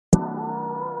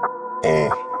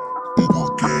Uber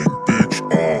gang, bitch,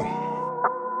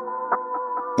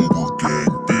 Uber gang,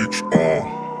 bitch,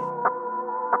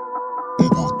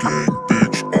 Uber gang,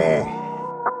 bitch,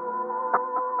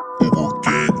 Uber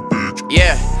gang, bitch.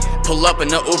 Yeah, pull up in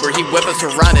the Uber, he whip us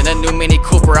around in a new Mini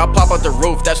Cooper. I'll pop out the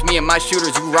roof, that's me and my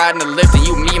shooters. You riding the lift and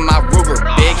you me and my Ruger,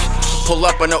 bitch. Pull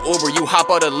up in the Uber, you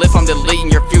hop out the lift, I'm deleting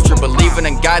your future. Believing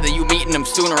in God that you meeting him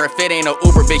sooner. If it ain't a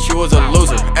Uber, bitch, you was a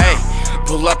loser. Ayy,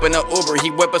 pull up in the Uber, he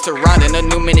whip us around in a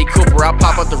new Mini Cooper. I'll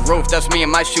pop out the roof, that's me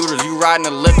and my shooters. You riding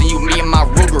the lift and you me and my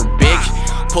Ruger,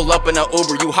 bitch. Pull up in the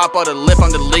Uber, you hop out the lift,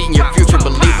 I'm deleting your future.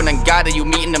 Believing in God that you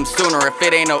meeting him sooner. If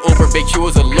it ain't a Uber, bitch, you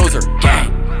was a loser.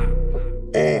 Gang.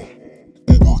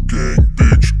 Uber gang,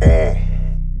 bitch,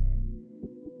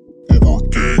 Uber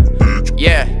gang, bitch.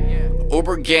 Yeah,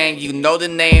 Uber gang, you know the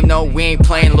name, no, we ain't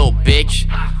playing, little bitch.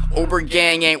 Uber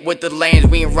gang ain't with the lanes,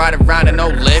 we ain't riding around in no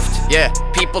lift. Yeah,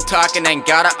 people talking ain't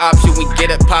got an option, we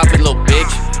get it poppin', little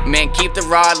bitch. Man, keep the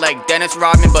rod like Dennis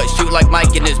Rodman, but shoot like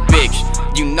Mike in this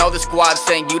bitch. You know the squad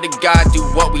saying you the guy, do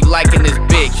what we like in this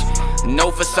bitch. No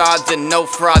facades and no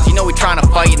frauds, you know we tryna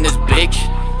fight in this bitch.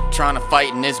 Tryna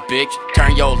fight in this bitch.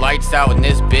 Turn your lights out in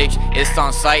this bitch. It's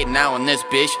on sight now in this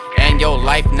bitch. And your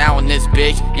life now in this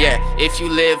bitch. Yeah, if you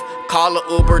live, call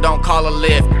a Uber, don't call a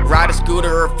Lyft. Ride a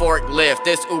scooter or forklift.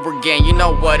 This Uber gang, you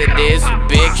know what it is,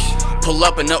 bitch. Pull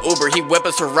up in the Uber, he whip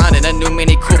us around in a new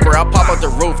Mini Cooper. I'll pop out the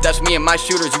roof, that's me and my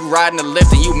shooters. You riding the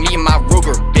lift and you me and my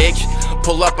Ruger, bitch.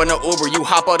 Pull up in the Uber, you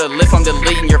hop out the lift, I'm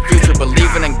deleting your future.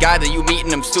 Believing in God that you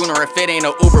meeting him sooner. If it ain't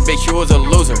a Uber, bitch, you was a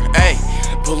loser. Ayy,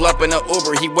 pull up in the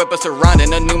Uber, he whip us around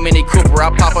in a new Mini Cooper.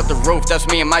 I'll pop out the roof, that's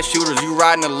me and my shooters. You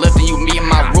riding the lift and you me and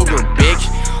my Ruger, bitch.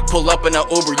 Pull up in the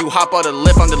Uber, you hop out the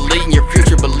lift, I'm deleting your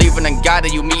future. Believing in God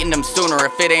that you meeting him sooner.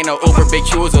 If it ain't a Uber, bitch,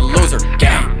 you was a loser.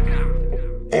 Gang.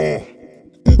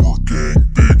 Uber gang,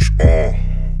 bitch,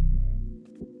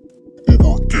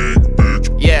 Uber gang, bitch.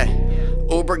 Yeah,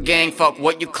 Uber gang, fuck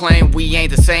what you claim, we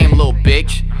ain't the same, little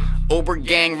bitch. Uber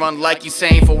gang run like you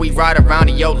saying, for we ride around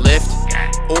in your lift.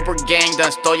 Uber gang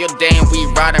done stole your dame, we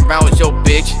riding around with your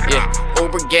bitch. Yeah,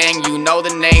 Uber gang, you know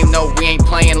the name, no, we ain't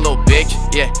playing, little bitch.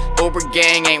 Yeah, Uber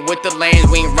gang ain't with the lanes,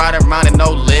 we ain't riding around in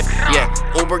no lift. Yeah,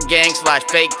 Uber gang /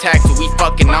 fake taxi, we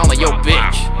fucking on your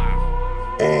bitch.